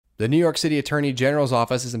The New York City Attorney General's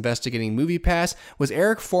office is investigating MoviePass. Was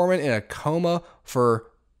Eric Foreman in a coma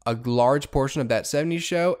for a large portion of that 70s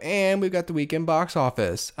show? And we've got the weekend box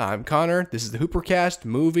office. I'm Connor. This is the HooperCast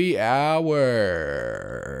Movie Hour.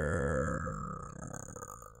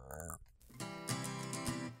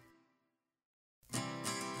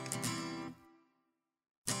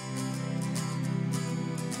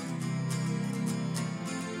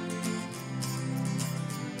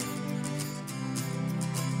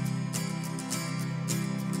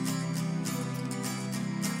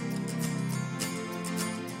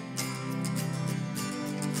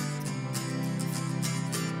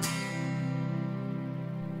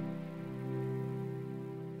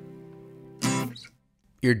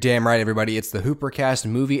 You're damn right, everybody. It's the HooperCast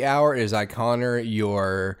Movie Hour. It is I, Connor,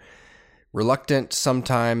 your reluctant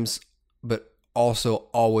sometimes, but also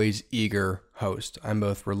always eager host. I'm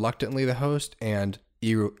both reluctantly the host and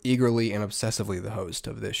eagerly and obsessively the host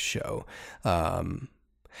of this show.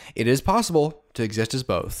 It is possible to exist as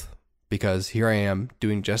both, because here I am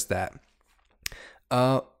doing just that.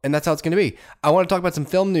 And that's how it's going to be. I want to talk about some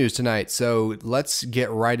film news tonight, so let's get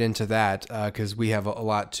right into that, because we have a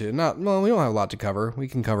lot to... we don't have a lot to cover. We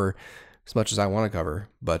can cover as much as I want to cover,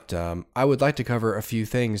 but I would like to cover a few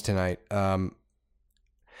things tonight.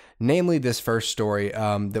 Namely, this first story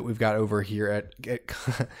that we've got over here at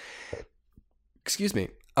excuse me,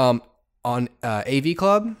 on AV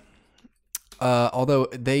Club. Although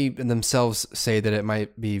they themselves say that it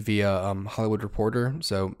might be via Hollywood Reporter,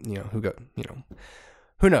 so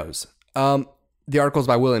who knows? The article is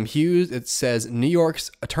by William Hughes. It says New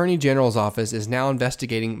York's Attorney General's office is now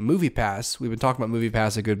investigating MoviePass. We've been talking about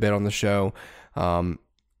MoviePass a good bit on the show,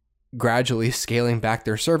 gradually scaling back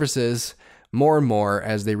their services more and more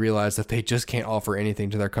as they realize that they just can't offer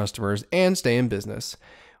anything to their customers and stay in business,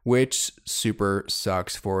 which super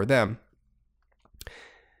sucks for them.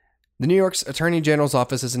 The New York's Attorney General's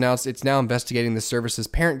office has announced it's now investigating the service's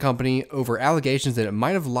parent company over allegations that it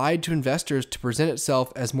might have lied to investors to present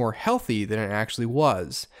itself as more healthy than it actually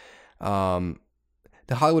was. The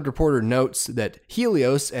Hollywood Reporter notes that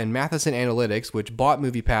Helios and Matheson Analytics, which bought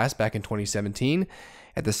MoviePass back in 2017,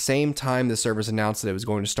 at the same time the service announced that it was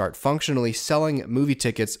going to start functionally selling movie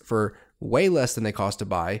tickets for way less than they cost to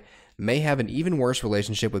buy, may have an even worse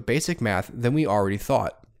relationship with basic math than we already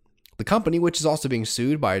thought. The company, which is also being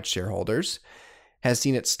sued by its shareholders, has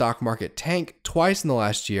seen its stock market tank twice in the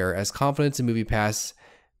last year as confidence in MoviePass's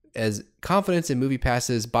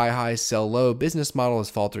buy high, sell low business model has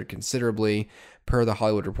faltered considerably. Per the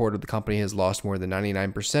Hollywood Reporter, the company has lost more than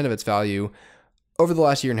 99% of its value over the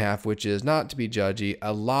last year and a half, which is, not to be judgy,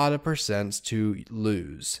 a lot of percents to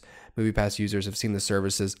lose. MoviePass users have seen the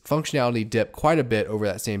service's functionality dip quite a bit over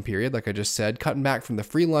that same period, like I just said, cutting back from the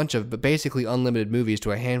free lunch of basically unlimited movies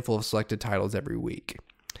to a handful of selected titles every week.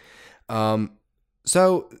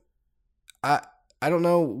 So I don't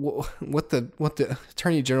know what the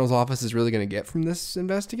Attorney General's office is really going to get from this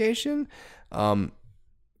investigation.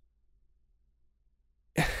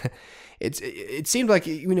 It seemed like,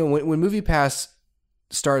 when MoviePass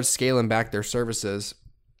started scaling back their services,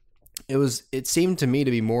 it seemed to me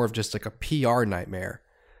to be more of just like a PR nightmare.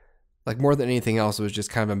 Like, more than anything else, it was just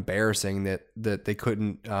kind of embarrassing that they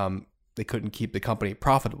couldn't keep the company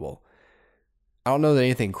profitable. I don't know that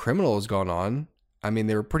anything criminal has gone on. I mean,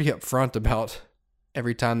 they were pretty upfront about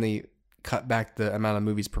every time they cut back the amount of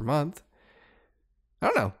movies per month. I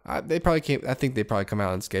don't know. I think they probably come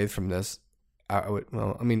out unscathed from this. I don't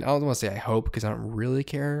want to say I hope, because I don't really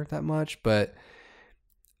care that much, but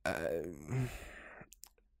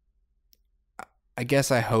I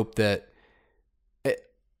guess I hope that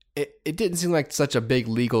it didn't seem like such a big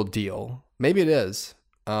legal deal. Maybe it is.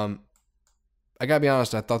 I gotta be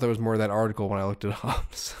honest, I thought there was more of that article when I looked it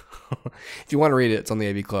up. So if you want to read it, it's on the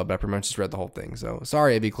AV Club. I pretty much just read the whole thing. So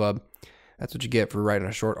sorry, AV Club. That's what you get for writing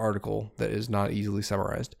a short article that is not easily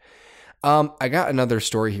summarized. I got another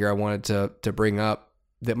story here I wanted to bring up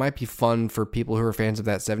that might be fun for people who are fans of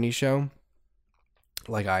that 70s show,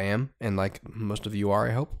 like I am, and like most of you are,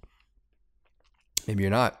 I hope. Maybe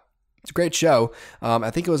you're not. It's a great show.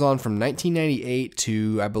 I think it was on from 1998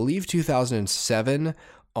 to, I believe, 2007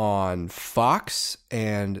 on Fox,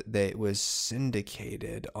 and it was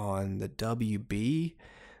syndicated on the WB.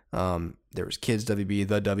 There was Kids WB,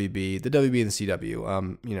 the WB, and the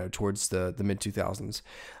CW, towards the mid 2000s.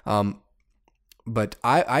 But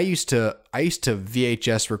I used to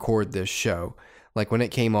VHS record this show. Like, when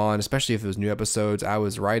it came on, especially if it was new episodes, I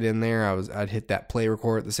was right in there. I'd hit that play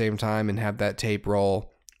record at the same time and have that tape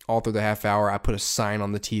roll all through the half hour. I put a sign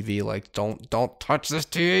on the TV like, don't touch this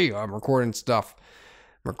TV. I'm recording stuff.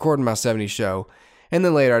 I'm recording my 70s show. And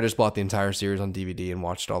then later I just bought the entire series on DVD and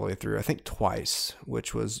watched it all the way through, I think twice,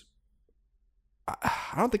 which was,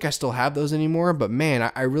 I don't think I still have those anymore, but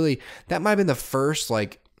man, I really, that might have been the first,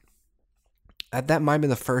 like, that might have been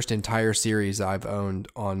the first entire series I've owned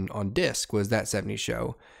on disc, was that 70s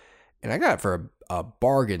show. And I got it for a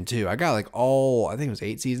bargain too. I got like I think it was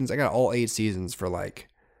 8 seasons. I got all 8 seasons for like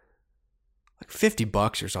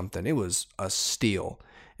 $50 or something. It was a steal.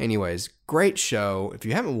 Anyways, great show. If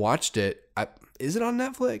you haven't watched it, is it on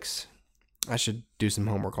Netflix? I should do some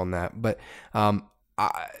homework on that. But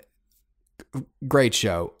great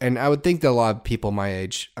show. And I would think that a lot of people my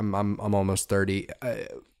age, I'm almost 30,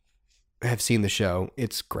 have seen the show.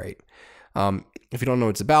 It's great. If you don't know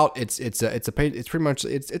what it's about, it's pretty much a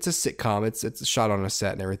sitcom. It's shot on a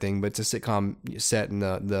set and everything, but it's a sitcom set in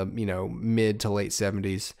the mid to late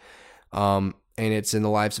 70s. And it's in the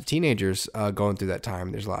lives of teenagers going through that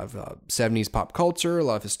time. There's a lot of 70s pop culture, a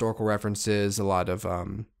lot of historical references, a lot of a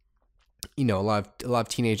lot of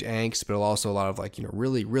teenage angst, but also a lot of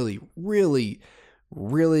really, really, really,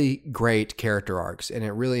 really great character arcs. And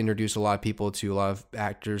it really introduced a lot of people to a lot of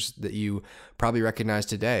actors that you probably recognize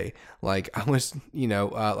today. Like I was, I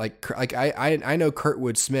know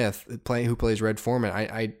Kurtwood Smith who plays Red Foreman.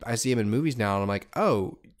 I see him in movies now and I'm like,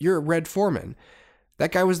 oh, you're Red Foreman.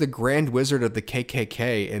 That guy was the Grand Wizard of the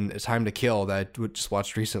KKK in Time to Kill that I just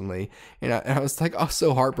watched recently. And I was like, oh,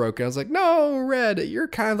 so heartbroken. I was like, no, Red, you're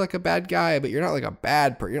kind of like a bad guy, but you're not like a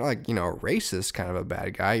bad person. You're not like, a racist kind of a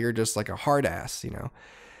bad guy. You're just like a hard ass, It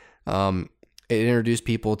introduced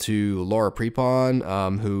people to Laura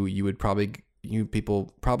Prepon, who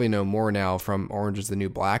people probably know more now from Orange is the New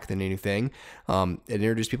Black than anything. It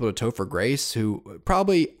introduced people to Topher Grace, who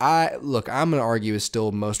probably, I'm going to argue is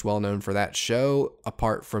still most well known for that show,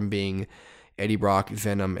 apart from being Eddie Brock,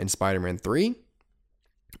 Venom, and Spider-Man 3.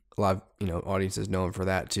 A lot of, audiences know him for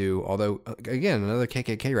that too. Although, again, another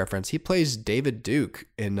KKK reference, he plays David Duke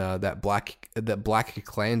in that Black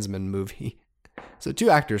Klansman movie. So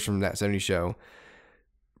 2 actors from that 70s show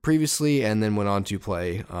previously, and then went on to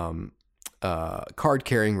play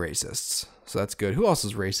card-carrying racists. So that's good. Who else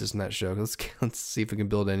is racist in that show? Let's see if we can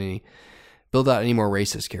build out any more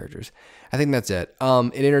racist characters. I think that's it.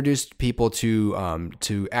 It introduced people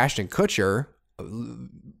to Ashton Kutcher,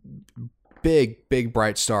 big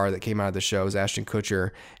bright star that came out of the show. It was Ashton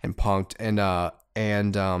Kutcher and Punk'd,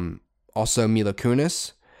 and also Mila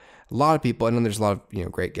Kunis. A lot of people, and then there's a lot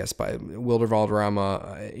of great guests by Wilder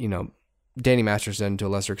Valderrama, Danny Masterson to a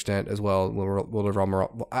lesser extent as well.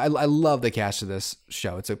 I love the cast of this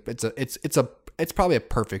show. It's probably a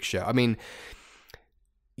perfect show. I mean,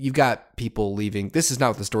 you've got people leaving. This is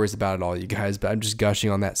not what the story's about at all, you guys, but I'm just gushing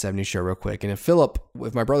on that 70s show real quick. And if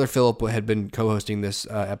my brother Philip had been co-hosting this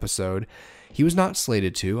episode, he was not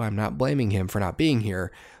slated to. I'm not blaming him for not being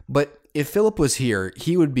here. But if Philip was here,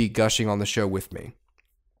 he would be gushing on the show with me.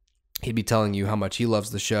 He'd be telling you how much he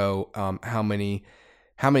loves the show, how many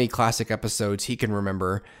classic episodes he can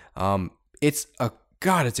remember. It's a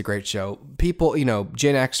great show. People,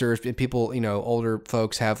 Gen Xers, people, older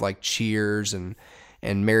folks have like Cheers and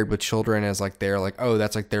Married with Children as like oh,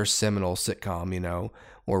 that's like their seminal sitcom,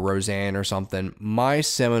 or Roseanne or something. My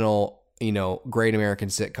seminal, great American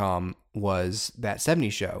sitcom was that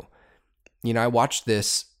 70s show. I watched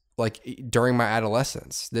this like during my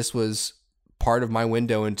adolescence. This was part of my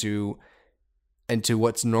window into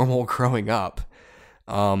what's normal growing up.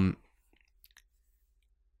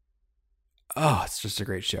 It's just a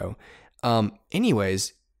great show.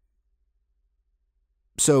 Anyways,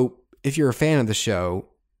 so if you're a fan of the show,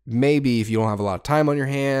 maybe if you don't have a lot of time on your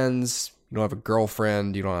hands, you don't have a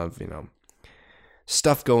girlfriend, you don't have,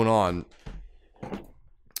 stuff going on,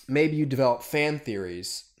 maybe you develop fan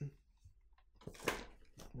theories.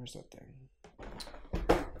 Where's that thing?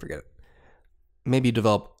 Forget it. Maybe you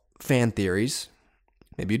develop fan theories.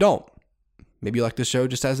 Maybe you don't. Maybe you like the show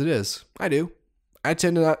just as it is. I do. I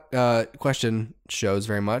tend to not question shows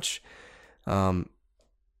very much. Certain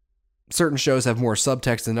shows have more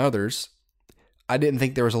subtext than others. I didn't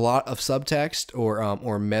think there was a lot of subtext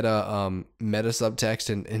or meta subtext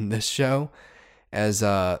in this show, as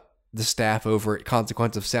the staff over at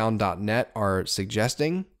consequenceofsound.net are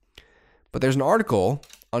suggesting. But there's an article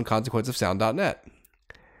on consequenceofsound.net.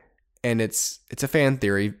 And it's a fan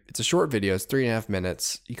theory. It's a short video. It's 3.5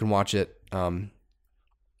 minutes. You can watch it, at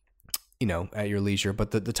your leisure. But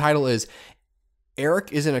the title is Eric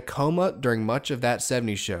is in a coma during much of that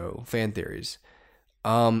 70s show. Fan theories.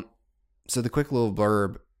 So the quick little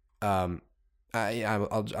blurb. I'm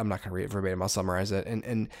not gonna read it verbatim. I'll summarize it.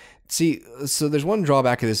 And see. So there's one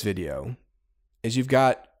drawback of this video, is you've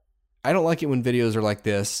got. I don't like it when videos are like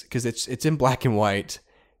this because it's in black and white.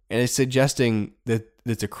 and it's suggesting that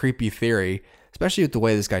it's a creepy theory, especially with the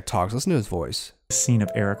way this guy talks. Listen to his voice. Scene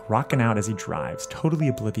of Eric rocking out as he drives, totally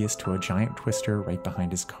oblivious to a giant twister right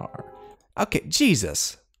behind his car. Okay,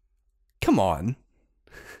 Jesus. Come on.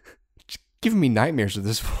 Giving me nightmares with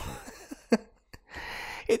this.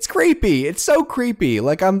 It's creepy. It's so creepy.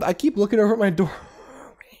 Like I keep looking over at my door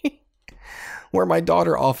where my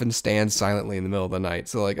daughter often stands silently in the middle of the night.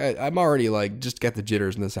 So like I'm already like just get the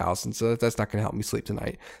jitters in this house, and so that's not going to help me sleep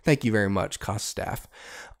tonight. Thank you very much, cost staff.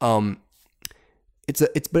 It's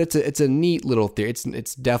a neat little theory.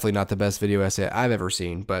 It's definitely not the best video essay I've ever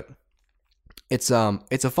seen, but it's a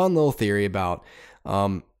fun little theory about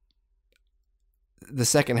the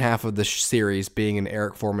second half of the series being in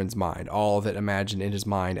Eric Foreman's mind, all of it imagined in his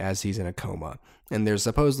mind as he's in a coma. And there's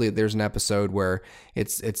an episode where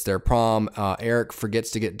it's their prom. Eric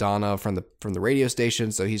forgets to get Donna from the radio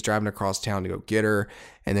station, so he's driving across town to go get her.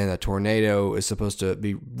 And then a tornado is supposed to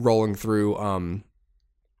be rolling through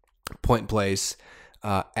Point Place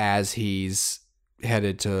as he's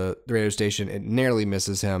headed to the radio station. It narrowly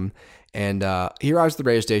misses him, and he arrives at the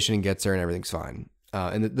radio station and gets there, and everything's fine.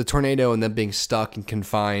 And the tornado and them being stuck and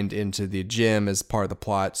confined into the gym is part of the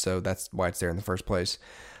plot, so that's why it's there in the first place.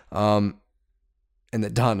 And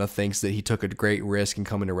that Donna thinks that he took a great risk in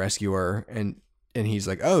coming to rescue her, and he's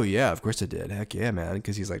like, oh yeah, of course I did. Heck yeah, man,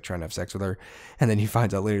 because he's like trying to have sex with her, and then he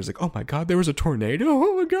finds out later, he's like, oh my god, there was a tornado.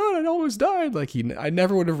 Oh my god, I almost died. Like I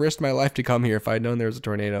never would have risked my life to come here if I'd known there was a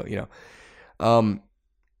tornado. You know,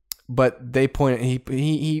 but they point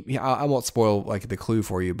he I won't spoil like the clue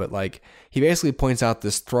for you, but like he basically points out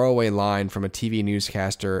this throwaway line from a TV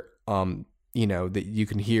newscaster, you know, that you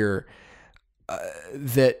can hear.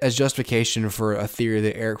 That as justification for a theory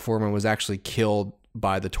that Eric Foreman was actually killed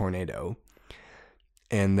by the tornado,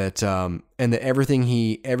 and that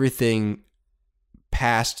everything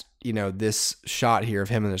past, you know, this shot here of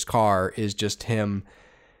him in his car is just him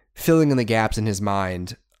filling in the gaps in his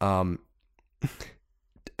mind, you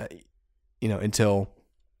know, until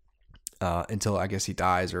I guess he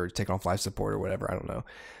dies or taken off life support or whatever. I don't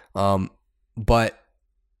know, but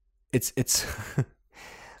it's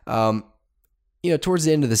you know, towards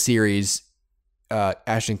the end of the series,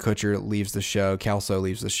 Ashton Kutcher leaves the show, Kelso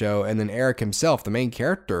leaves the show, and then Eric himself, the main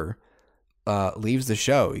character, leaves the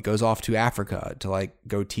show. He goes off to Africa to like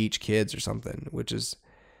go teach kids or something, which is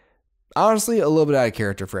honestly a little bit out of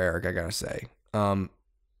character for Eric, I gotta say.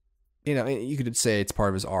 You know, you could say it's part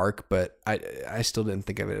of his arc, but I still didn't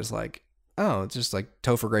think of it as like, oh, it's just like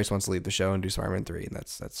Topher Grace wants to leave the show and do Spider-Man 3, and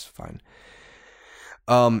that's fine.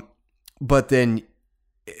 But then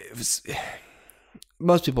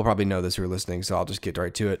most people probably know this who are listening, so I'll just get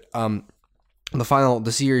right to it.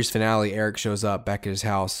 The series finale, Eric shows up back at his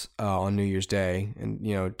house on New Year's Day, and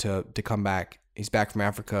you know, to come back. He's back from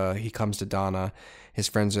Africa. He comes to Donna. His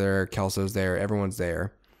friends are there. Kelso's there. Everyone's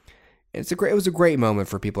there. And it was a great moment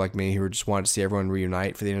for people like me who just wanted to see everyone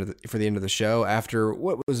reunite for the end of the show after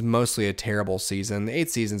what was mostly a terrible season. The 8th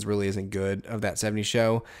season really isn't good of that 70s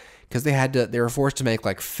show, because they were forced to make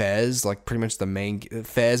like Fez, like pretty much the main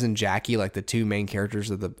Fez and Jackie, like the two main characters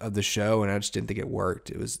of the show, and I just didn't think it worked.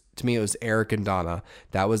 It was Eric and Donna.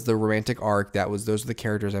 That was the romantic arc. Those are the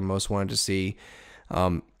characters I most wanted to see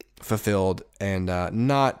fulfilled, and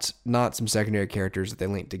not some secondary characters that they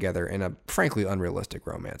linked together in a frankly unrealistic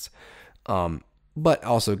romance. But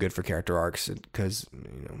also good for character arcs, because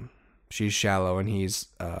you know, she's shallow and he's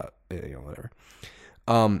you know, whatever.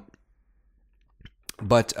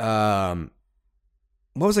 But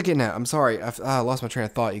what was I getting at? I'm sorry, I lost my train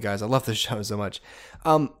of thought, you guys. I love this show so much.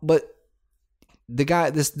 But the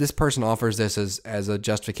guy, this person offers this as a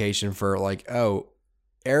justification for like, oh,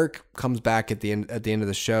 Eric comes back at the end of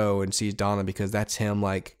the show and sees Donna because that's him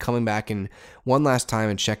like coming back and one last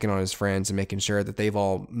time and checking on his friends and making sure that they've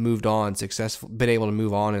all moved on, been able to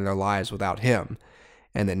move on in their lives without him.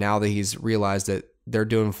 And that now that he's realized that they're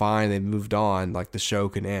doing fine, they've moved on, like the show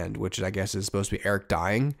can end, which I guess is supposed to be Eric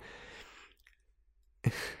dying.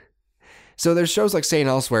 So there's shows like St.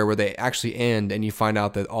 Elsewhere where they actually end and you find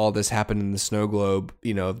out that all this happened in the snow globe,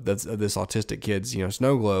 you know, of this autistic kid's, you know,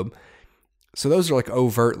 snow globe. So those are like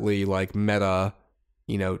overtly like meta,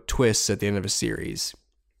 you know, twists at the end of a series.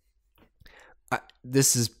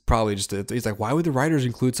 This is probably just he's like, why would the writers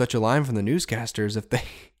include such a line from the newscasters if they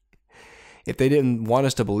didn't want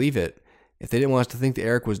us to believe it, if they didn't want us to think that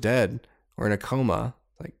Eric was dead or in a coma,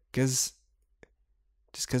 like because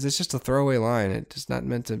it's just a throwaway line. It's just not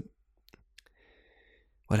meant to.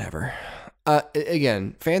 Whatever.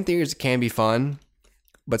 Again, fan theories can be fun,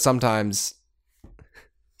 but sometimes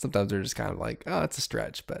they're just kind of like, oh, it's a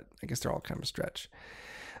stretch, but I guess they're all kind of a stretch.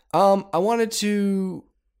 I wanted to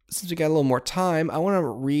since we got a little more time, I want to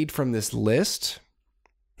read from this list.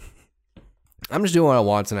 I'm just doing what I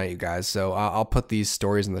want tonight, you guys. So I'll put these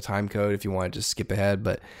stories in the time code if you want to just skip ahead.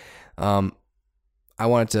 But I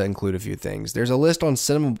wanted to include a few things. There's a list on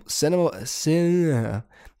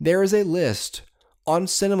There is a list on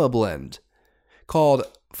Cinema Blend called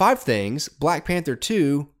 5 Things Black Panther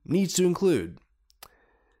 2 Needs to Include.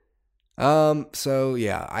 So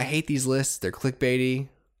yeah, I hate these lists. They're clickbaity.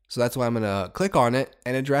 So that's why I'm going to click on it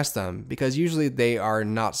and address them, because usually they are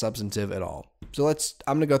not substantive at all. So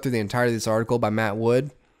I'm going to go through the entirety of this article by Matt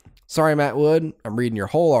Wood. Sorry, Matt Wood, I'm reading your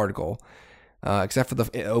whole article, except for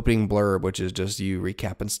the opening blurb, which is just you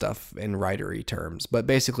recapping stuff in writery terms. But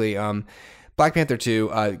basically, Black Panther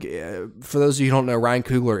 2, for those of you who don't know, Ryan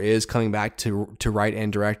Coogler is coming back to write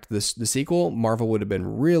and direct the sequel. Marvel would have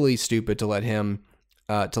been really stupid to let him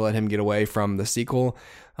get away from the sequel.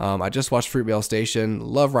 I just watched Fruitvale Station.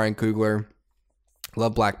 Love Ryan Coogler.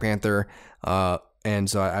 Love Black Panther. And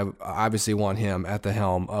so I obviously want him at the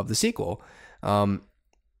helm of the sequel.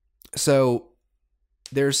 So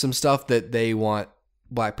there's some stuff that they want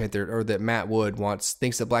Black Panther, or that Matt Wood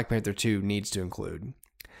thinks that Black Panther 2 needs to include.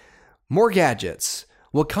 More gadgets.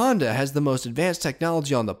 Wakanda has the most advanced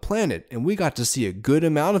technology on the planet, and we got to see a good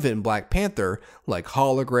amount of it in Black Panther, like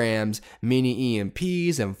holograms, mini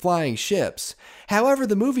EMPs, and flying ships. However,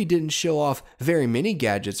 the movie didn't show off very many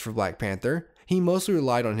gadgets for Black Panther. He mostly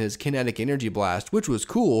relied on his kinetic energy blast, which was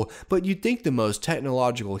cool, but you'd think the most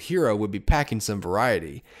technological hero would be packing some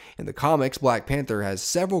variety. In the comics, Black Panther has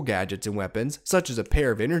several gadgets and weapons, such as a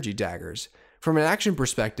pair of energy daggers. From an action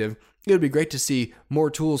perspective, it would be great to see more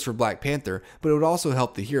tools for Black Panther, but it would also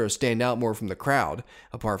help the hero stand out more from the crowd.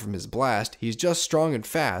 Apart from his blast, he's just strong and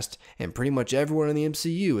fast, and pretty much everyone in the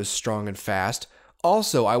MCU is strong and fast.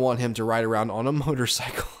 Also, I want him to ride around on a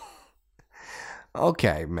motorcycle.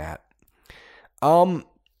 Okay, Matt. I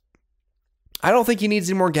don't think he needs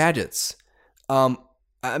any more gadgets. I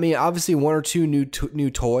mean, obviously 1 or 2 new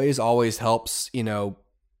toys always helps,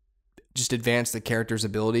 just advance the character's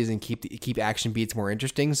abilities and keep action beats more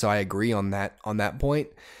interesting. So I agree on that point.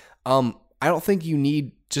 I don't think you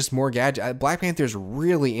need just more gadgets. Black Panther is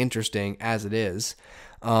really interesting as it is.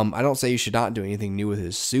 I don't say you should not do anything new with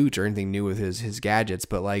his suit or anything new with his gadgets,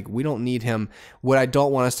 but like, we don't need him. What I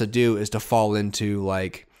don't want us to do is to fall into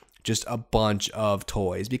like just a bunch of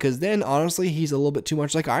toys, because then honestly, he's a little bit too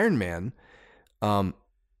much like Iron Man.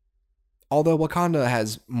 Although Wakanda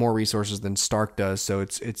has more resources than Stark does, so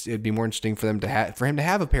it'd be more interesting for him to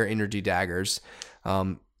have a pair of energy daggers.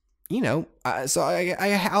 So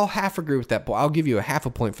I'll half agree with that point. I'll give you a half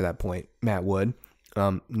a point for that point, Matt Wood.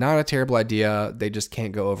 Not a terrible idea. They just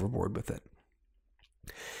can't go overboard with it.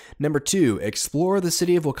 Number 2, explore the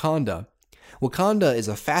city of Wakanda. Wakanda is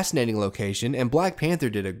a fascinating location, and Black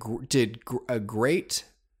Panther did a great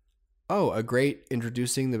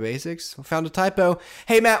introducing the basics. I found a typo.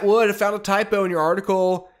 Hey, Matt Wood, I found a typo in your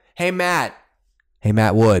article. Hey, Matt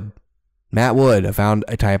Wood. I found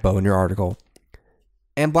a typo in your article.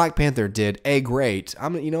 And Black Panther did a great.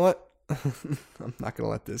 You know what? I'm not going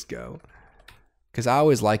to let this go, because I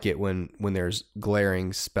always like it when there's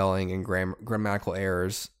glaring spelling and grammatical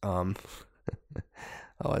errors.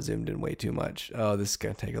 I zoomed in way too much. Oh, this is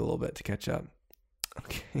going to take a little bit to catch up.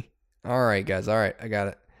 Okay. All right, guys. All right, I got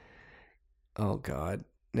it. Oh, God.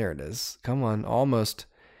 There it is. Come on. Almost.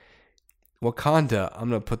 Wakanda. I'm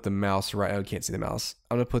going to put the mouse right. Oh, you can't see the mouse.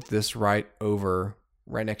 I'm going to put this right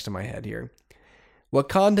next to my head here.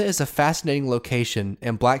 Wakanda is a fascinating location,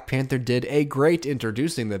 and Black Panther did a great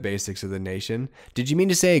introducing the basics of the nation. Did you mean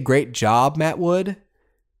to say a great job, Matt Wood?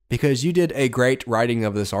 Because you did a great writing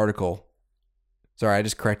of this article. Sorry, I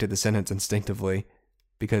just corrected the sentence instinctively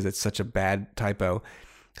because it's such a bad typo.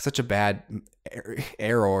 Such a bad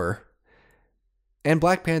error. And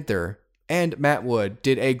Black Panther and Matt Wood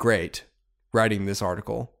did a great writing this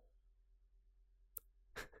article.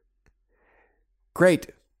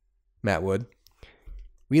 Great, Matt Wood.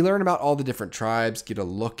 We learn about all the different tribes, get a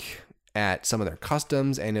look at some of their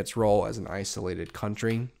customs and its role as an isolated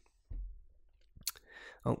country.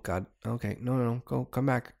 Oh, God. Okay. No. Come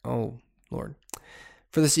back. Oh, Lord.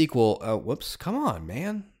 For the sequel, whoops. Come on,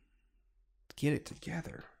 man. Get it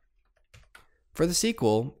together. For the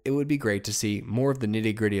sequel, it would be great to see more of the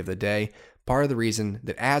nitty-gritty of the day. Part of the reason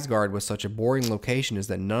that Asgard was such a boring location is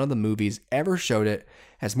that none of the movies ever showed it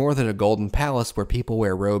as more than a golden palace where people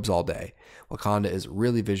wear robes all day. Wakanda is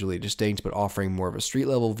really visually distinct, but offering more of a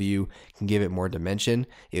street-level view can give it more dimension.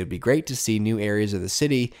 It would be great to see new areas of the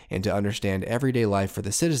city and to understand everyday life for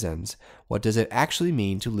the citizens. What does it actually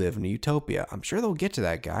mean to live in a utopia? I'm sure they'll get to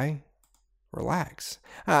that, guy. Relax.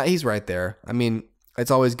 He's right there. I mean,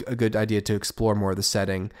 it's always a good idea to explore more of the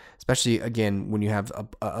setting, especially again when you have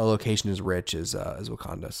a location as rich as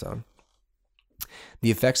Wakanda. So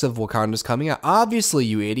the effects of Wakanda's coming out. Obviously,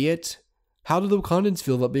 you idiot. How do the Wakandans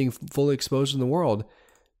feel about being fully exposed in the world?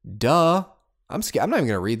 Duh. I'm scared. I'm not even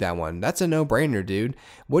going to read that one. That's a no-brainer, dude.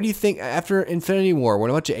 What do you think after Infinity War, when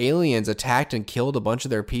a bunch of aliens attacked and killed a bunch of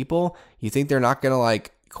their people, you think they're not going to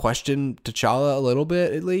like question T'Challa a little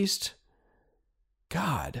bit at least?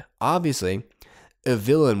 God, obviously, a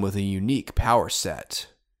villain with a unique power set.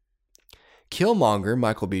 Killmonger,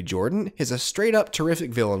 Michael B. Jordan, is a straight-up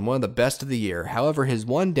terrific villain, one of the best of the year. However, his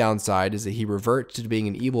one downside is that he reverts to being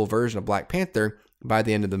an evil version of Black Panther by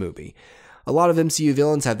the end of the movie. A lot of MCU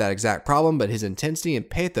villains have that exact problem, but his intensity and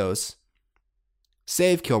pathos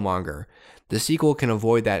save Killmonger. The sequel can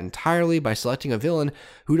avoid that entirely by selecting a villain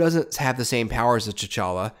who doesn't have the same powers as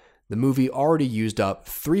T'Challa. The movie already used up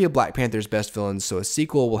 3 of Black Panther's best villains, so a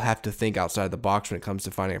sequel will have to think outside the box when it comes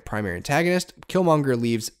to finding a primary antagonist. Killmonger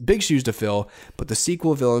leaves big shoes to fill, but the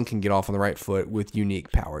sequel villain can get off on the right foot with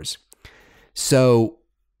unique powers. So,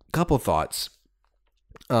 couple thoughts.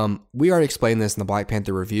 We already explained this in the Black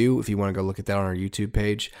Panther review, if you want to go look at that on our YouTube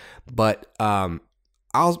page. But I'm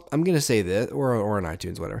going to say this, or on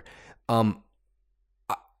iTunes, whatever.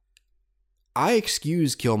 I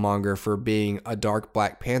excuse Killmonger for being a dark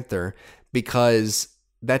Black Panther because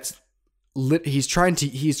he's trying to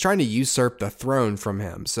usurp the throne from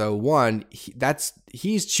him. So one,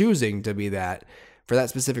 he's choosing to be that for that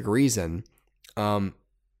specific reason. What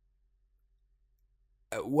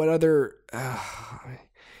other?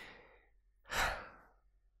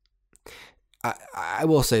 I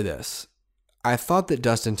will say this. I thought that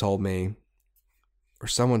Dustin told me, or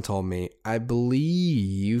someone told me, I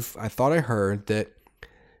thought I heard that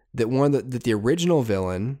the original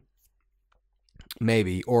villain,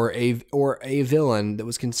 maybe, or a villain that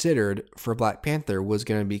was considered for Black Panther was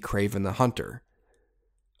going to be Kraven the Hunter.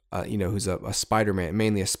 Who's a Spider-Man,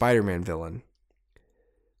 mainly a Spider-Man villain.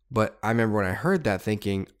 But I remember when I heard that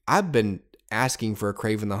thinking, I've been asking for a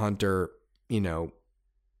Kraven the Hunter,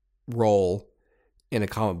 role in a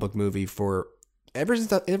comic book movie for ever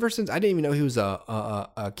since I didn't even know he was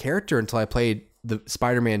a character until I played the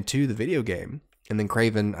Spider-Man 2, the video game. And then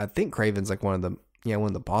Kraven, I think Kraven's like one of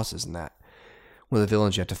the bosses in that. One of the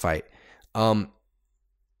villains you have to fight. I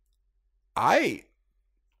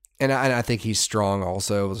think he's strong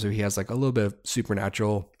also. So he has like a little bit of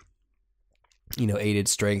supernatural, aided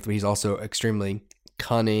strength, but he's also extremely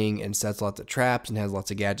cunning and sets lots of traps and has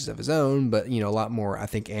lots of gadgets of his own, but a lot more, I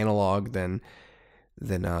think, analog than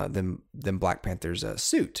Black Panther's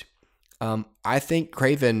suit. I think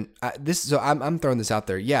Kraven. I'm throwing this out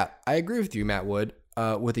there. Yeah, I agree with you, Matt Wood.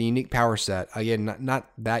 With a unique power set. Again, not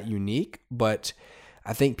that unique, but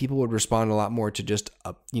I think people would respond a lot more to just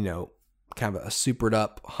a kind of a supered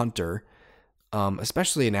up hunter,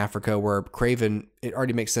 especially in Africa where Kraven. It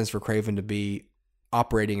already makes sense for Kraven to be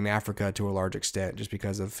operating in Africa to a large extent, just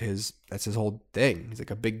because of that's his whole thing. He's like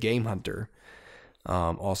a big game hunter.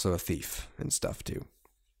 Also a thief and stuff too.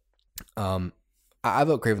 I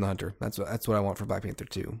vote Kraven the Hunter. That's what I want for Black Panther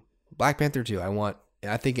 2. Black Panther 2.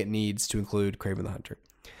 I think it needs to include Kraven the Hunter.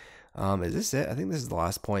 Is this it? I think this is the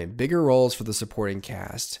last point. Bigger roles for the supporting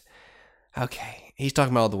cast. Okay. He's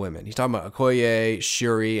talking about all the women. He's talking about Okoye,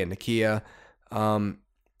 Shuri, and Nakia.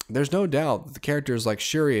 There's no doubt that the characters like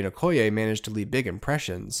Shuri and Okoye managed to leave big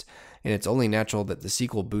impressions, and it's only natural that the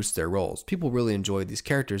sequel boosts their roles. People really enjoy these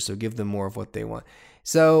characters, so give them more of what they want.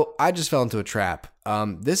 So I just fell into a trap.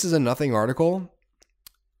 This is a nothing article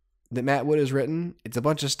that Matt Wood has written. It's a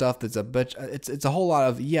bunch of stuff that's it's a whole lot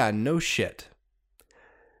of, no shit.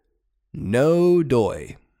 No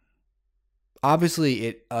doy.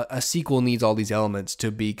 Obviously, a sequel needs all these elements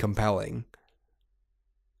to be compelling.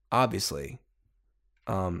 Obviously.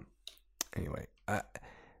 Anyway,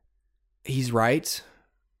 he's right.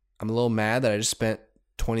 I'm a little mad that I just spent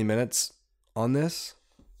 20 minutes on this,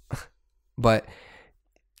 but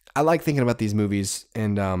I like thinking about these movies,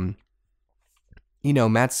 and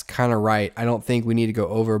Matt's kind of right. I don't think we need to go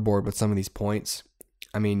overboard with some of these points.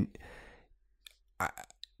 I mean,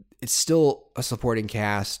 it's still a supporting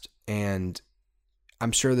cast, and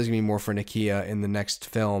I'm sure there's gonna be more for Nakia in the next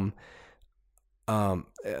film.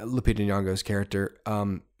 Lupita Nyong'o's character,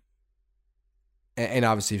 and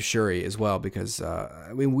obviously Shuri as well, because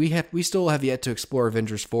we still have yet to explore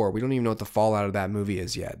Avengers 4. We don't even know what the fallout of that movie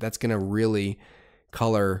is yet. That's gonna really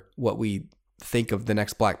color what we think of the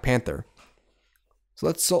next Black Panther. So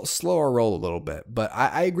let's slow our roll a little bit. But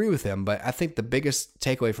I agree with him. But I think the biggest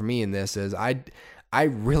takeaway for me in this is I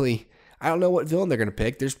don't know what villain they're gonna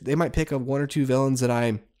pick. They might pick one or two villains that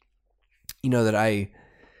I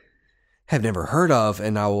have never heard of,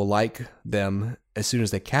 and I will like them as soon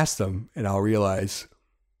as they cast them, and I'll realize,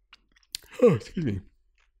 oh, excuse me,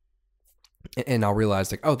 and I'll realize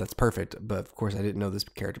like, oh, that's perfect. But of course, I didn't know this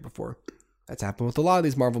character before. That's happened with a lot of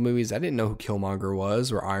these Marvel movies. I didn't know who Killmonger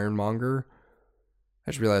was or Ironmonger.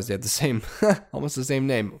 I just realized they had the same, almost the same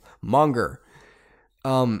name, Monger.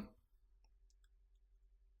 But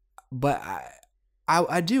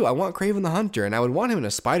I do. I want Kraven the Hunter, and I would want him in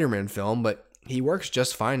a Spider-Man film, but he works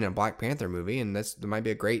just fine in a Black Panther movie, and that might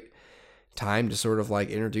be a great time to sort of like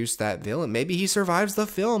introduce that villain. Maybe he survives the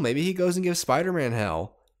film. Maybe he goes and gives Spider-Man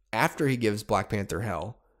hell after he gives Black Panther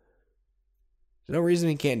hell. There's no reason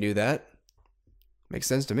he can't do that. Makes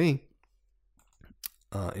sense to me.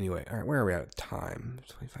 Anyway, all right, where are we at with time?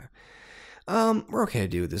 25. We're okay to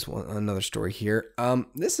do this one. Another story here.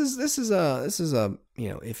 This is a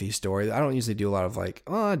iffy story. I don't usually do a lot of like.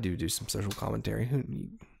 Oh, I do some social commentary. Who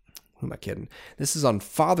am I kidding? This is on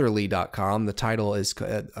fatherly.com. The title is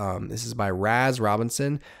this is by Raz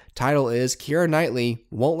Robinson. Title is Keira Knightley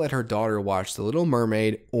won't let her daughter watch The Little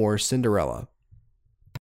Mermaid or Cinderella.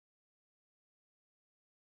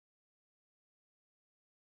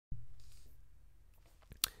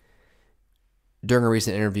 During a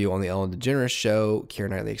recent interview on the Ellen DeGeneres show, Keira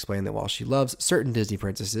Knightley explained that while she loves certain Disney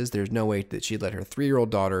princesses, there's no way that she'd let her 3-year-old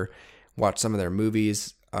daughter watch some of their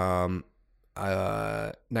movies. Knightley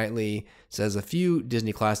says a few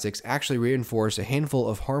Disney classics actually reinforce a handful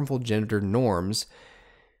of harmful gender norms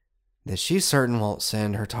that she's certain won't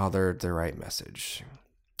send her toddler the right message.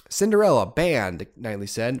 Cinderella banned, Knightley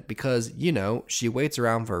said, because, she waits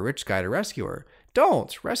around for a rich guy to rescue her.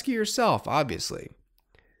 Don't! Rescue yourself, obviously.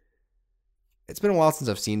 It's been a while since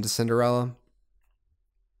I've seen Cinderella.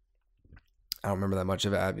 I don't remember that much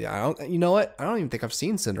of it. You know what? I don't even think I've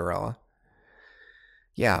seen Cinderella.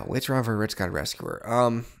 Yeah, waits around for a rich guy to rescue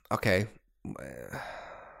her. Okay.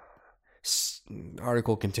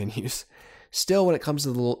 Article continues. Still, when it comes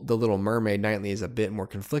to the Little Mermaid, Knightley is a bit more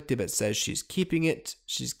conflicted. It says she's keeping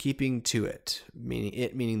to it,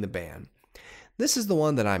 meaning the ban. This is the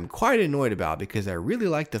one that I'm quite annoyed about because I really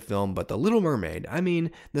like the film, but The Little Mermaid,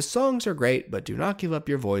 the songs are great, but do not give up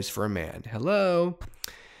your voice for a man. Hello?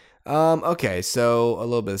 Okay, so a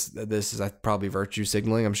little bit of this is probably virtue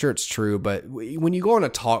signaling. I'm sure it's true, but when you go on a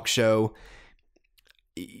talk show,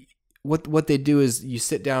 what they do is you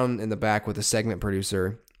sit down in the back with a segment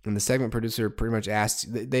producer, and the segment producer pretty much asks,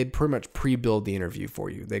 they pretty much pre-build the interview for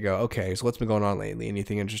you. They go, okay, so what's been going on lately?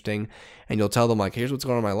 Anything interesting? And you'll tell them like, here's what's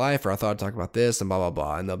going on in my life, or I thought I'd talk about this, and blah, blah,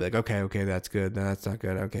 blah. And they'll be like, okay, that's good. No, that's not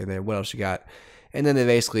good. Okay, then what else you got? And then they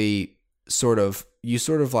basically you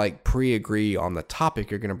sort of like pre-agree on the topic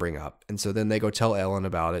you're going to bring up. And so then they go tell Ellen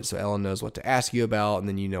about it. So Ellen knows what to ask you about, and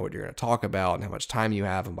then you know what you're going to talk about and how much time you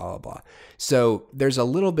have and blah, blah, blah. So there's a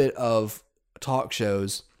little bit of talk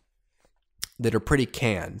shows that are pretty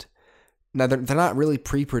canned. Now, they're not really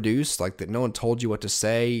pre-produced, like that no one told you what to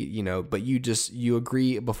say, but you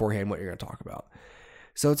agree beforehand what you're going to talk about.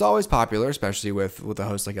 So it's always popular, especially with a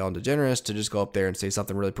host like Ellen DeGeneres, to just go up there and say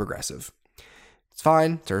something really progressive. It's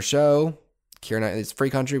fine. It's her show. Keira Knightley, it's a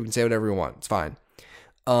free country. We can say whatever we want. It's fine.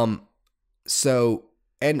 So,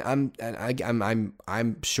 and I'm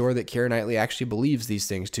sure that Keira Knightley actually believes these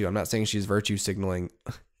things too. I'm not saying she's virtue signaling,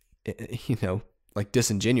 like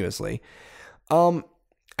disingenuously. I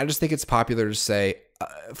just think it's popular to say,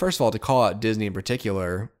 first of all, to call out Disney in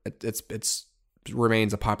particular, it's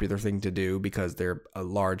remains a popular thing to do because they're a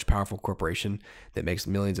large, powerful corporation that makes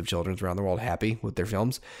millions of children around the world happy with their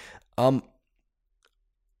films.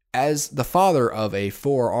 As the father of a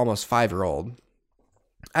 4, almost 5-year-old,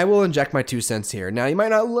 I will inject my 2 cents here. Now, you might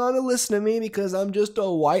not want to listen to me because I'm just a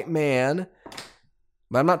white man,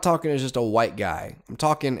 but I'm not talking as just a white guy. I'm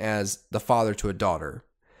talking as the father to a daughter.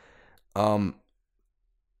 Why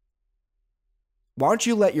don't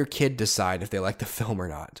you let your kid decide if they like the film or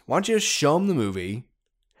not? Why don't you just show them the movie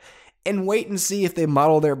and wait and see if they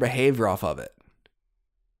model their behavior off of it?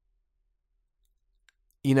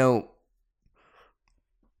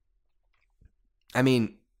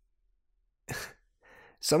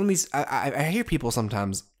 Some of these, I hear people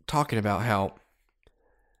sometimes talking about how,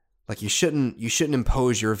 like, you shouldn't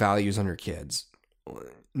impose your values on your kids.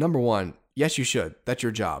 Number one, yes, you should. That's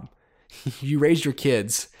your job. You raise your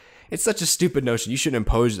kids. It's such a stupid notion. You shouldn't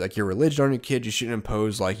impose like your religion on your kid. You shouldn't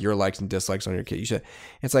impose like your likes and dislikes on your kid.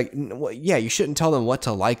 It's like, well, yeah, you shouldn't tell them what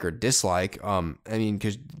to like or dislike.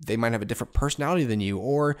 Because they might have a different personality than you,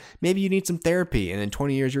 or maybe you need some therapy. And in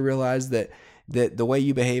 20 years, you realize that the way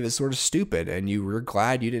you behave is sort of stupid, and you were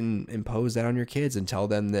glad you didn't impose that on your kids and tell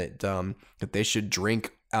them that that they should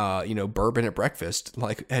drink bourbon at breakfast,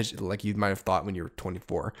 like you might have thought when you were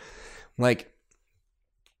 24. Like,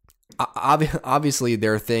 obviously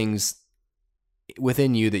there are things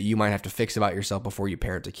within you that you might have to fix about yourself before you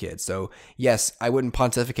parent a kid. So yes, I wouldn't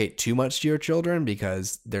pontificate too much to your children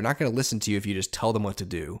because they're not going to listen to you if you just tell them what to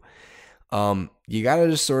do. You got to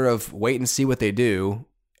just sort of wait and see what they do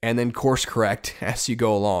and then course correct as you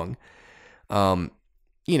go along. My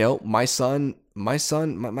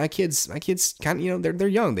kids kind of, they're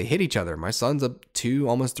young. They hit each other. My son's a 2,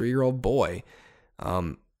 almost 3-year-old boy.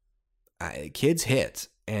 Kids hit,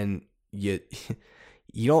 and you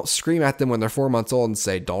don't scream at them when they're 4 months old and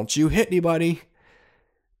say, "Don't you hit anybody."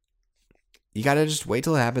 You got to just wait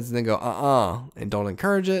till it happens and then go, and don't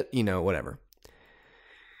encourage it, whatever.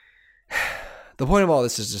 The point of all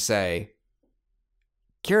this is to say,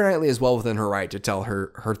 Keira Knightley is well within her right to tell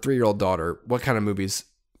her 3-year-old daughter what kind of movies,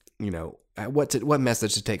 what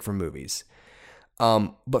message to take from movies.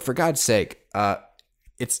 But for God's sake,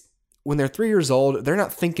 it's when they're 3 years old, they're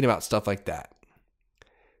not thinking about stuff like that.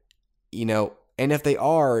 And if they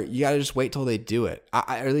are, you got to just wait till they do it. Or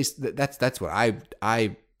at least that's what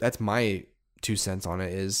that's my 2 cents on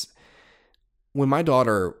it is when my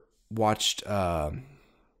daughter watched, what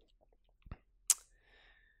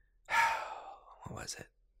was it?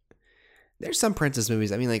 There's some princess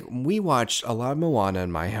movies. I mean, like we watched a lot of Moana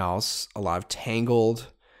in my house, a lot of Tangled.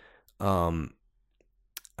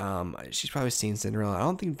 She's probably seen Cinderella. I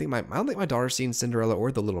don't think my daughter's seen Cinderella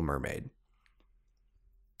or The Little Mermaid.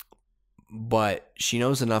 But she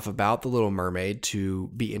knows enough about The Little Mermaid to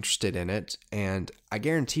be interested in it, and I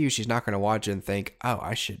guarantee you she's not going to watch it and think, "Oh,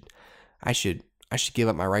 I should give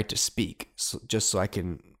up my right to speak just so I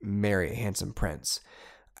can marry a handsome prince."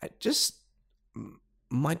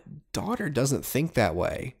 My daughter doesn't think that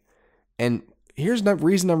way. And here's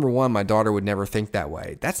reason number 1 my daughter would never think that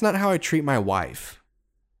way. That's not how I treat my wife.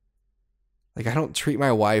 Like, I don't treat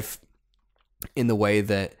my wife in the way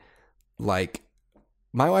that, like,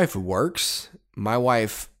 my wife works. My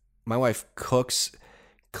wife cooks,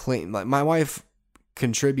 clean. Like, my wife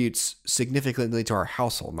contributes significantly to our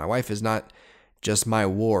household. My wife is not just my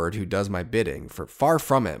ward who does my bidding. Far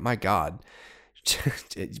from it. My God.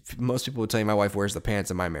 Most people would tell you my wife wears the pants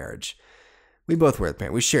in my marriage. We both wear the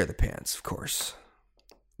pants. We share the pants, of course.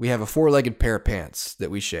 We have a 4-legged pair of pants that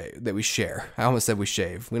we share. I almost said we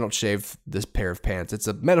shave. We don't shave this pair of pants. It's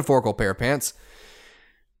a metaphorical pair of pants.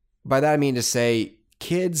 By that I mean to say,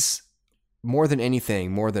 kids, more than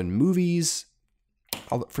anything, more than movies,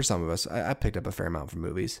 for some of us, I picked up a fair amount from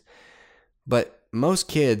movies, but most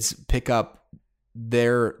kids pick up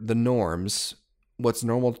the norms, what's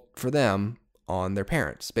normal for them, on their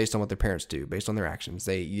parents, based on what their parents do, based on their actions.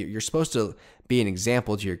 You're supposed to be an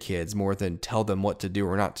example to your kids more than tell them what to do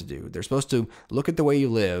or not to do. They're supposed to look at the way you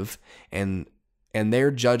live, and they're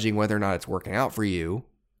judging whether or not it's working out for you,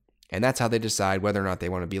 and that's how they decide whether or not they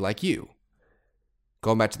want to be like you.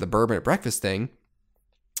 Going back to the bourbon at breakfast thing,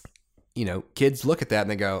 kids look at that and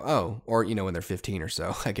they go, "Oh," or when they're 15 or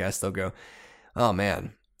so, I guess they'll go, "Oh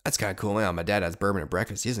man, that's kind of cool. Man, my dad has bourbon at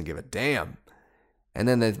breakfast. He doesn't give a damn." And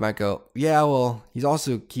then they might go, "Yeah, well, he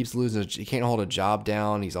also keeps losing. He can't hold a job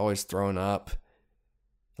down. He's always throwing up.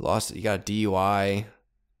 He got a DUI. He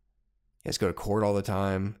has to go to court all the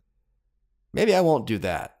time. Maybe I won't do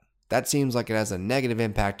that. That seems like it has a negative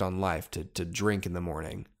impact on life to drink in the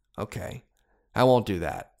morning. Okay, I won't do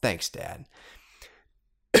that. Thanks, Dad."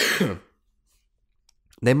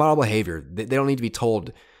 They model behavior. They don't need to be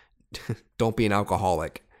told, "Don't be an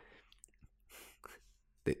alcoholic."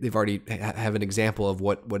 They've already have an example of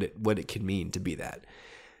what it can mean to be that.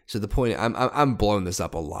 So the point, I'm blowing this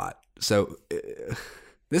up a lot. So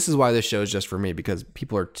this is why this show is just for me, because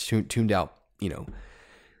people are tuned out,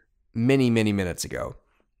 many, many minutes ago.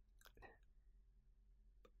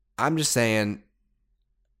 I'm just saying,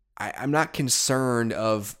 I'm not concerned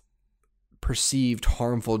of perceived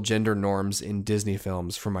harmful gender norms in Disney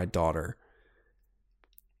films for my daughter,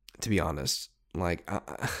 to be honest. Like,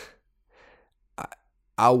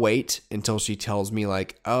 I'll wait until she tells me,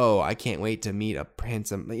 like, "Oh, I can't wait to meet a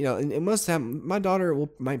handsome," and most of the time my daughter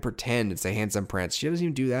might pretend it's a handsome prince. She doesn't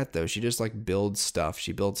even do that though. She just like builds stuff.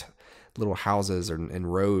 She builds little houses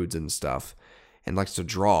and roads and stuff, and likes to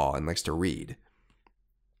draw and likes to read.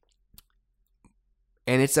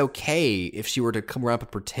 And it's okay if she were to come up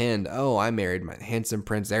and pretend, "Oh, I married my handsome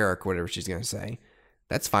Prince Eric," whatever she's going to say.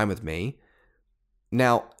 That's fine with me.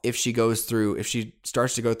 Now, if she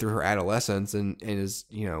starts to go through her adolescence and is,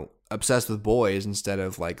 obsessed with boys instead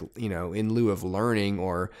of in lieu of learning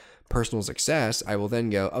or personal success, I will then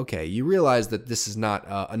go, "Okay, you realize that this is not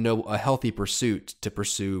a healthy pursuit to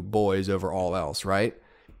pursue boys over all else, right?"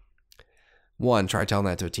 one, try telling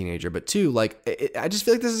that to a teenager. But two, like, I just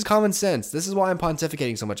feel like this is common sense. This is why I'm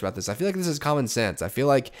pontificating so much about this. I feel like this is common sense. I feel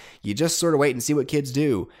like you just sort of wait and see what kids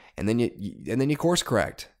do, and then you course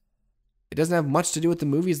correct. It doesn't have much to do with the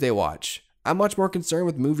movies they watch. I'm much more concerned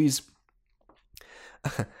with movies.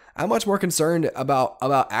 I'm much more concerned about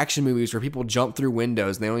action movies where people jump through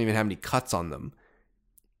windows and they don't even have any cuts on them.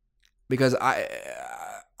 Because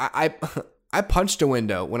I punched a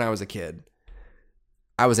window when I was a kid.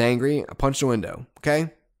 I was angry. I punched a window.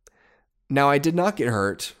 Okay. Now I did not get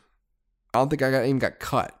hurt. I don't think I even got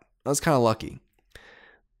cut. I was kind of lucky.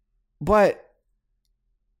 But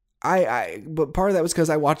but part of that was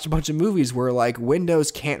because I watched a bunch of movies where like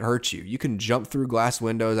windows can't hurt you. You can jump through glass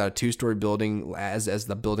windows out of a 2-story building as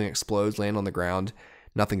the building explodes, land on the ground.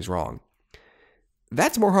 Nothing's wrong.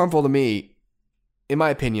 That's more harmful to me, in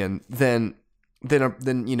my opinion, than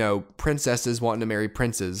princesses wanting to marry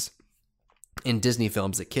princes in Disney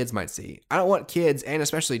films that kids might see. I don't want kids, and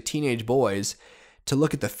especially teenage boys, to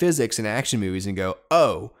look at the physics in action movies and go,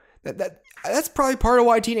 oh, that's probably part of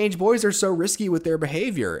why teenage boys are so risky with their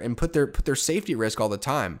behavior and put their safety at risk all the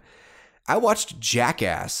time. I watched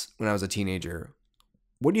Jackass when I was a teenager.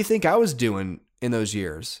 What do you think I was doing in those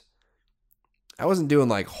years? I wasn't doing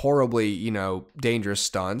like horribly, dangerous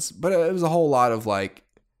stunts, but it was a whole lot of like,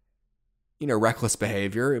 reckless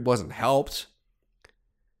behavior. It wasn't helped.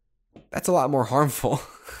 That's a lot more harmful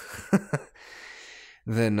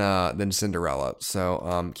than Cinderella. So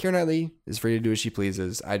Keira Knightley is free to do as she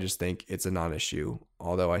pleases. I just think it's a non-issue,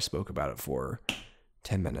 although I spoke about it for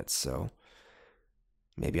 10 minutes. So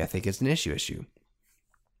maybe I think it's an issue.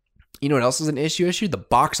 You know what else is an issue? The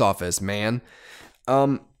box office, man.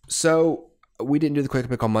 So we didn't do the quick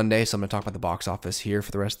pick on Monday, so I'm going to talk about the box office here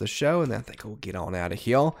for the rest of the show, and then I think we'll get on out of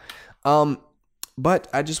here. But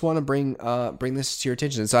I just want to bring this to your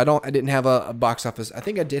attention. So I didn't have a box office. I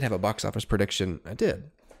think I did have a box office prediction. I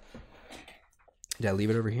did. Did I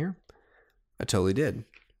leave it over here? I totally did.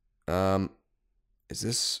 Is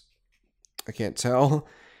this? I can't tell.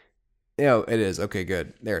 It is. Okay,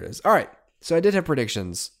 good. There it is. All right. So I did have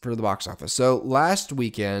predictions for the box office. So last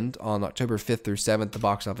weekend on October 5th through 7th, the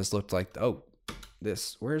box office looked like,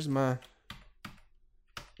 where's my,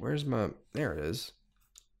 there it is.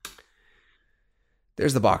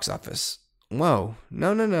 There's the box office. Whoa.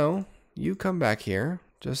 No. You come back here.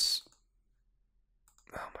 Oh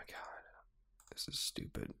my God. This is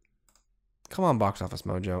stupid. Come on, Box Office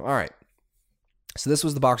Mojo. All right. So this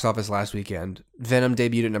was the box office last weekend. Venom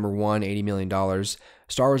debuted at number 1, $80 million.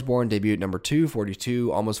 Star Wars Born debuted at number 2,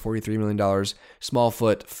 $42, almost $43 million.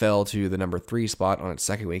 Smallfoot fell to the number 3 spot on its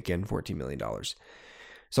second weekend, $14 million.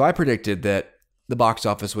 So I predicted that the box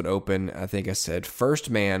office would open, I think I said, First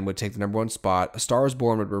Man would take the number 1 spot. A Star Wars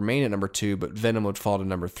Born would remain at number 2, but Venom would fall to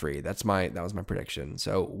number 3. That was my prediction.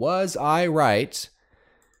 So was I right?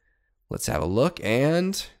 Let's have a look.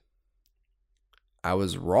 And I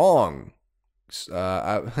was wrong. 1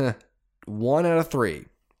 out of 3.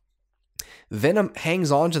 Venom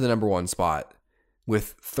hangs on to the number 1 spot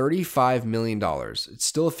with $35 million. It's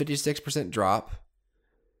still a 56% drop.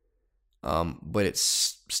 But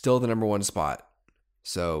it's still the number 1 spot.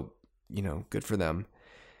 So, good for them.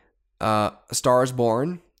 A Star is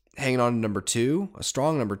Born, hanging on to number 2, a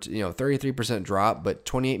strong number 2, 33% drop, but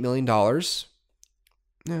 $28 million.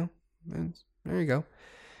 There you go.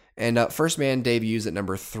 And First Man debuts at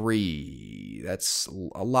number 3. That's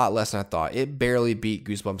a lot less than I thought. It barely beat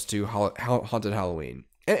Goosebumps 2 Haunted Halloween.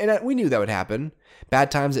 And we knew that would happen. Bad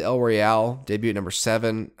Times at El Royale debuted at number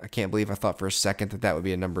 7. I can't believe I thought for a second that would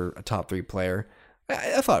be a top 3 player.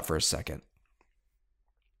 I thought for a second.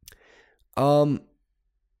 So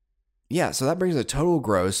that brings the total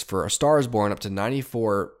gross for A Star is Born up to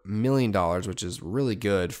 $94 million, which is really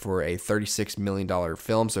good for a $36 million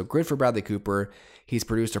film. So good for Bradley Cooper. He's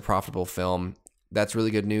produced a profitable film. That's really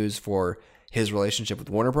good news for his relationship with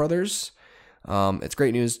Warner Brothers. It's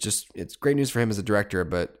great news. It's great news for him as a director,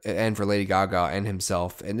 and for Lady Gaga and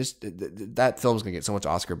himself. And that film's gonna get so much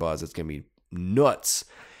Oscar buzz. It's gonna be nuts.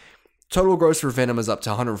 Total gross for Venom is up to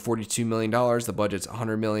 $142 million. The budget's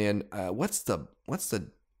 $100 million. What's the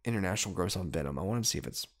international gross on Venom? I want to see if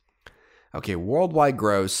it's okay. Worldwide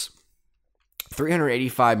gross,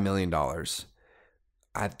 $385 million.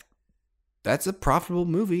 That's a profitable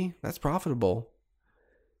movie. That's profitable.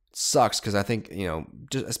 Sucks because I think,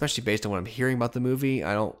 just especially based on what I'm hearing about the movie,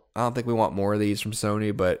 I don't think we want more of these from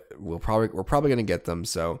Sony, but we're probably going to get them.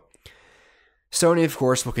 So Sony, of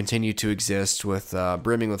course, will continue to exist with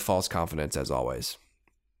brimming with false confidence as always.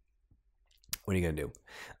 What are you going to do?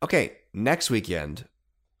 Okay, next weekend,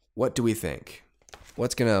 what do we think?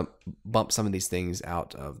 What's going to bump some of these things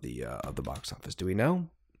out of the box office? Do we know?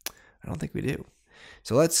 I don't think we do.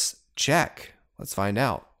 So let's check. Let's find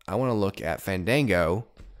out. I want to look at Fandango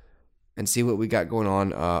and see what we got going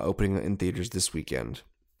on opening in theaters this weekend.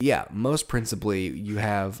 Yeah, most principally, you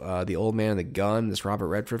have The Old Man and the Gun, this Robert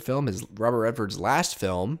Redford film, is Robert Redford's last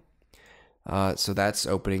film. So that's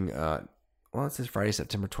opening, it says Friday,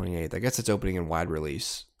 September 28th. I guess it's opening in wide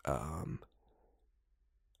release.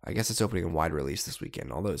 I guess it's opening in wide release this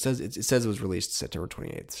weekend, although it says it was released September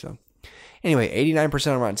 28th. So anyway,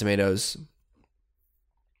 89% on Rotten Tomatoes.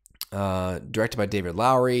 Directed by David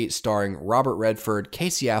Lowery, starring Robert Redford,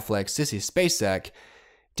 Casey Affleck, Sissy Spacek,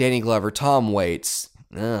 Danny Glover, Tom Waits.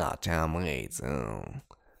 Tom Waits.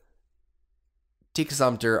 Tika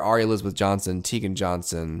Sumpter, Ari Elizabeth Johnson, Tegan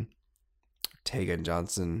Johnson,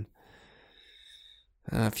 and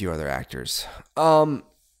a few other actors.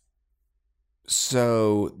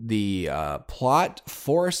 So the plot: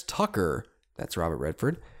 Forrest Tucker, that's Robert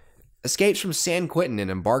Redford, escapes from San Quentin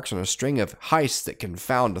and embarks on a string of heists that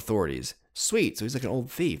confound authorities. Sweet, so he's like an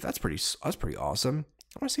old thief. That's pretty awesome.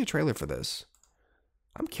 I want to see a trailer for this.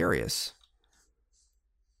 I'm curious.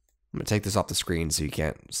 I'm going to take this off the screen so you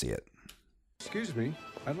can't see it. Excuse me,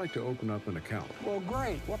 I'd like to open up an account. Well,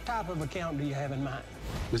 great. What type of account do you have in mind?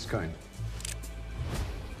 This kind.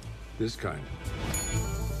 This kind.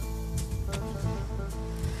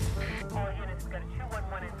 All units, got a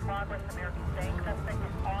 211 in progress. American Bank suspect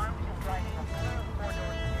is armed and driving a blue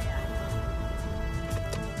four-door sedan.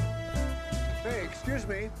 Hey, excuse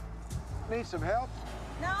me. Need some help?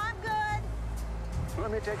 No, I'm good.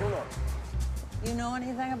 Let me take a look. You know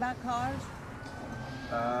anything about cars?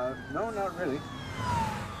 No, not really.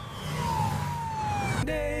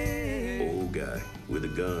 Old guy with a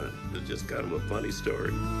gun. It's just kind of a funny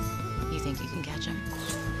story. You think you can catch him?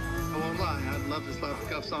 I won't lie, I'd love to slap the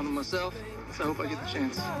cuffs on him myself, so I hope I get the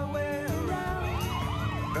chance. If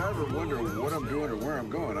I ever wonder what I'm doing or where I'm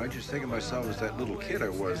going, I just think of myself as that little kid I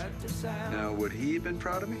was. Now, would he have been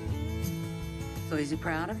proud of me? So is he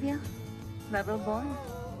proud of you, that little boy?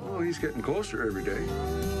 Oh, he's getting closer every day.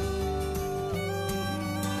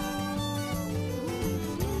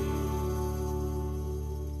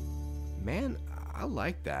 Man, I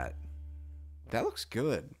like that. That looks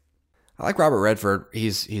good. I like Robert Redford.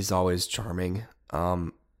 He's always charming.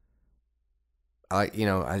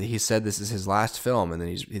 He said this is his last film, and then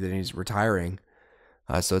he's retiring.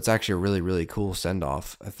 So it's actually a really, really cool send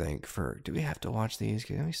off. I think. Do we have to watch these?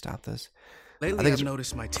 Can we stop this? Lately, I've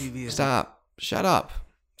noticed my TV is... Stop! Shut up!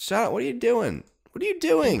 Shut up! What are you doing? What are you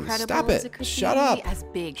doing? Stop it! Shut up!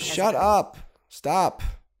 Shut up! Stop!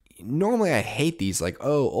 Normally I hate these, like,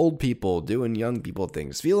 oh, old people doing young people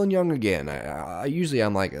things, feeling young again.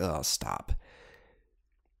 I'm like, oh, stop.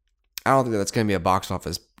 I don't think that's going to be a box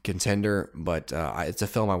office contender, but it's a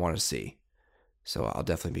film I want to see. So I'll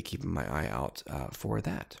definitely be keeping my eye out for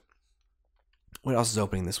that. What else is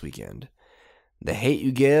opening this weekend? The Hate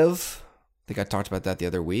You Give. I think I talked about that the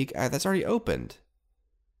other week. That's already opened.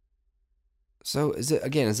 So is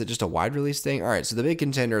it just a wide release thing? All right, so the big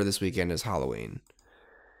contender this weekend is Halloween.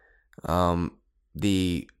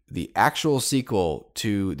 The actual sequel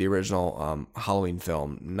to the original Halloween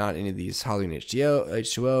film, not any of these Halloween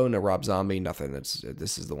H2O, no Rob Zombie, nothing.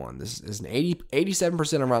 This is the one. This is an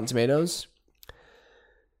 87% on Rotten Tomatoes.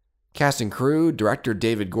 Cast and crew: director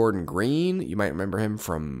David Gordon Green. You might remember him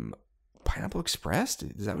from Pineapple Express.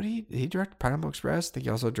 Is that what he directed? Pineapple Express. I think he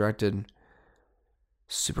also directed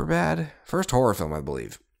Superbad, first horror film, I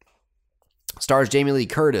believe. Stars Jamie Lee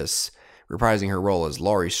Curtis, reprising her role as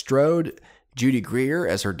Laurie Strode, Judy Greer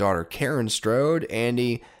as her daughter Karen Strode,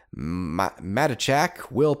 Andy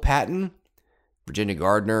Matichak, Will Patton, Virginia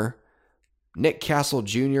Gardner, Nick Castle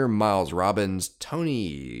Jr., Miles Robbins,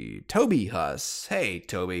 Toby Huss, hey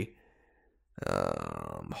Toby,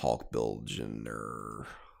 Hulk Bilgener,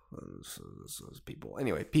 those people.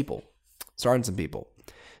 Anyway, starting some people.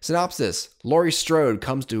 Synopsis: Laurie Strode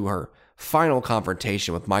comes to her final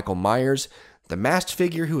confrontation with Michael Myers, the masked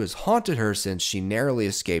figure who has haunted her since she narrowly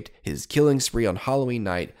escaped his killing spree on Halloween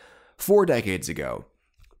night 4 decades ago.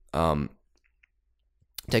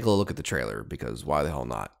 Take a look at the trailer, because why the hell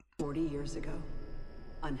not? 40 years ago,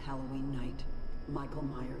 on Halloween night, Michael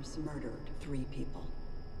Myers murdered 3 people.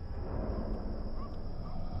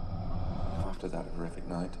 After that horrific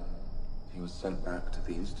night, he was sent back to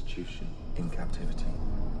the institution in captivity.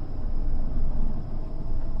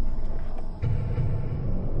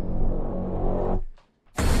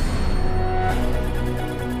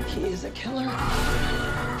 He is a killer,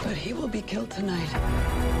 but he will be killed tonight.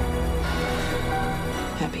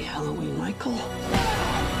 Happy Halloween, Michael.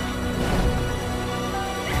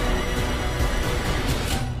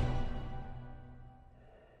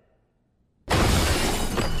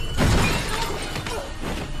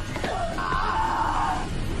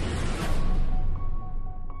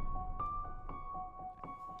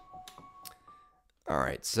 All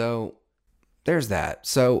right, so there's that.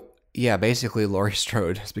 So yeah, basically Laurie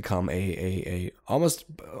Strode has become has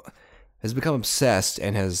become obsessed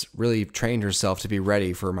and has really trained herself to be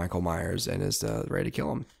ready for Michael Myers and is ready to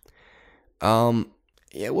kill him.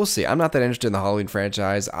 Yeah, we'll see. I'm not that interested in the Halloween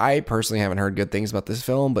franchise. I personally haven't heard good things about this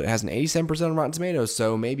film, but it has an 87% on Rotten Tomatoes,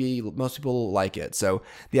 so maybe most people like it. So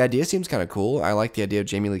the idea seems kind of cool. I like the idea of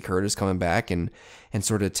Jamie Lee Curtis coming back and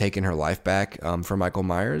sort of taking her life back from Michael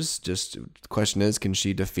Myers. Just the question is, can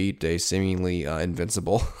she defeat a seemingly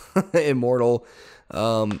invincible, immortal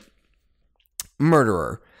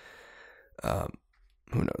murderer? Who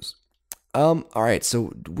knows? All right, so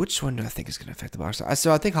which one do I think is going to affect the box office?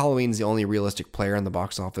 So I think Halloween's the only realistic player in the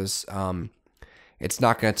box office. It's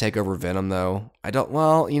not going to take over Venom, though.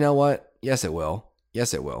 Well, you know what? Yes, it will.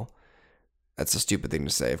 Yes, it will. That's a stupid thing to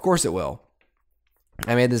say. Of course it will.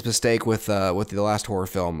 I made this mistake with the last horror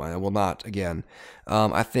film. I will not again.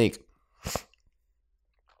 I think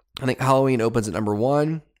Halloween opens at number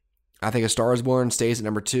 1. I think A Star Is Born stays at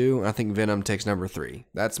number 2. And I think Venom takes number 3.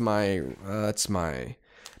 That's my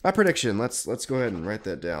prediction. Let's go ahead and write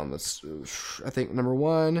that down. I think number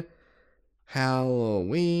 1,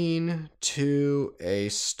 Halloween. 2, A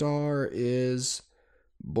Star Is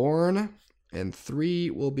Born. And 3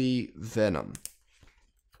 will be Venom.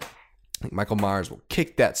 I think Michael Myers will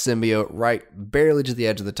kick that symbiote right barely to the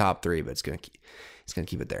edge of the top 3, but it's gonna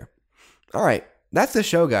keep it there. All right, that's the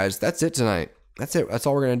show, guys. That's it tonight. That's it. That's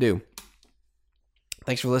all we're gonna do.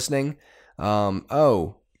 Thanks for listening.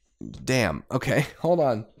 Oh, damn. Okay, hold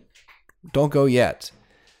on. Don't go yet.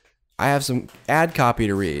 I have some ad copy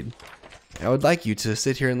to read. I would like you to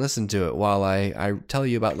sit here and listen to it while I tell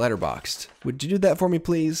you about Letterboxd. Would you do that for me,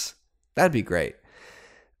 please? That'd be great.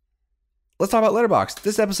 Let's talk about Letterboxd.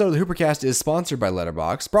 This episode of the HooperCast is sponsored by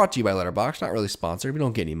Letterboxd. Brought to you by Letterboxd. Not really sponsored. We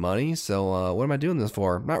don't get any money. So what am I doing this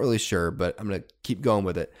for? Not really sure, but I'm going to keep going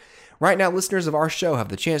with it. Right now, listeners of our show have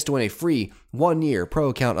the chance to win a free 1-year pro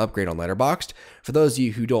account upgrade on Letterboxd. For those of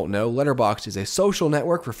you who don't know, Letterboxd is a social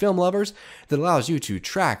network for film lovers that allows you to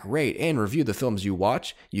track, rate, and review the films you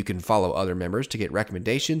watch. You can follow other members to get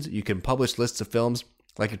recommendations. You can publish lists of films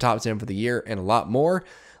like your top 10 for the year and a lot more.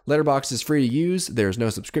 Letterboxd is free to use. There's no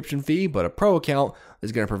subscription fee, but a pro account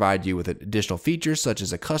is going to provide you with additional features such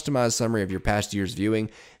as a customized summary of your past year's viewing.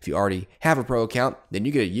 If you already have a pro account, then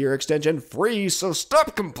you get a year extension free, so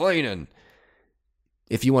stop complaining.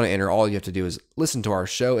 If you want to enter, all you have to do is listen to our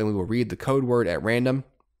show and we will read the code word at random.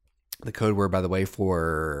 The code word, by the way,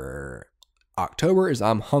 for October is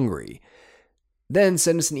I'm hungry. Then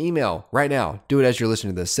send us an email right now. Do it as you're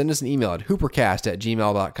listening to this. Send us an email at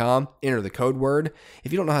hoopercast@gmail.com. Enter the code word.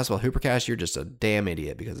 If you don't know how to spell HooperCast, you're just a damn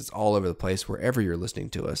idiot because it's all over the place wherever you're listening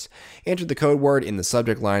to us. Enter the code word in the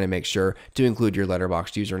subject line and make sure to include your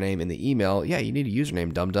Letterboxd username in the email. Yeah, you need a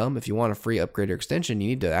username, dum-dum. If you want a free upgrade or extension, you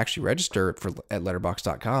need to actually register at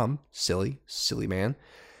letterboxd.com. Silly man.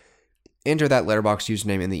 Enter that Letterboxd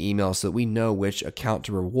username in the email so that we know which account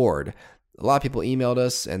to reward. A lot of people emailed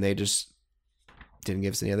us and they just didn't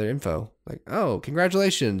give us any other info. Like, oh,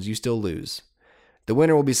 congratulations, you still lose. The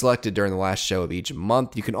winner will be selected during the last show of each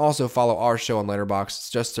month. You can also follow our show on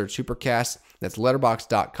Letterboxd. Just search HooperCast. That's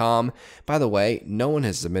letterboxd.com. By the way, no one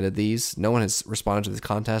has submitted these. No one has responded to this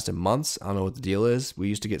contest in months. I don't know what the deal is. We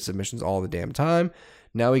used to get submissions all the damn time.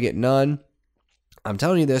 Now we get none. I'm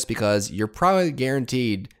telling you this because you're probably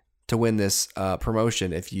guaranteed to win this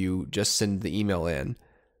promotion if you just send the email in.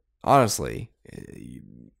 Honestly,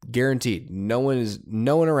 guaranteed. No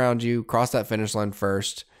one around you. Cross that finish line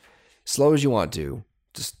first. Slow as you want to.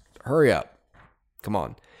 Just hurry up. Come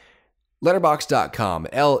on. Letterboxd.com.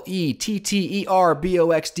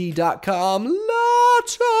 Letterboxd.com.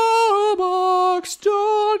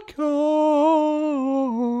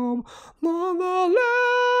 Letterboxd.com.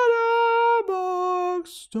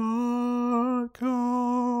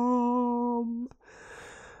 Letterboxd.com.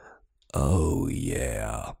 Oh,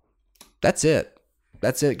 yeah. That's it.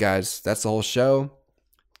 That's it, guys. That's the whole show.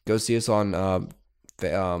 Go see us on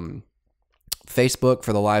Facebook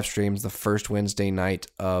for the live streams the first Wednesday night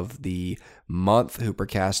of the month.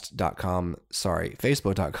 HooperCast.com. Sorry,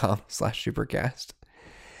 Facebook.com/HooperCast.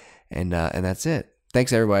 And that's it.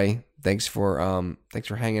 Thanks, everybody. Thanks for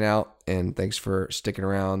hanging out and thanks for sticking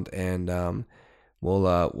around. And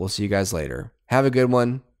we'll see you guys later. Have a good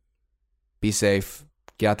one. Be safe.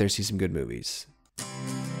 Get out there, see some good movies.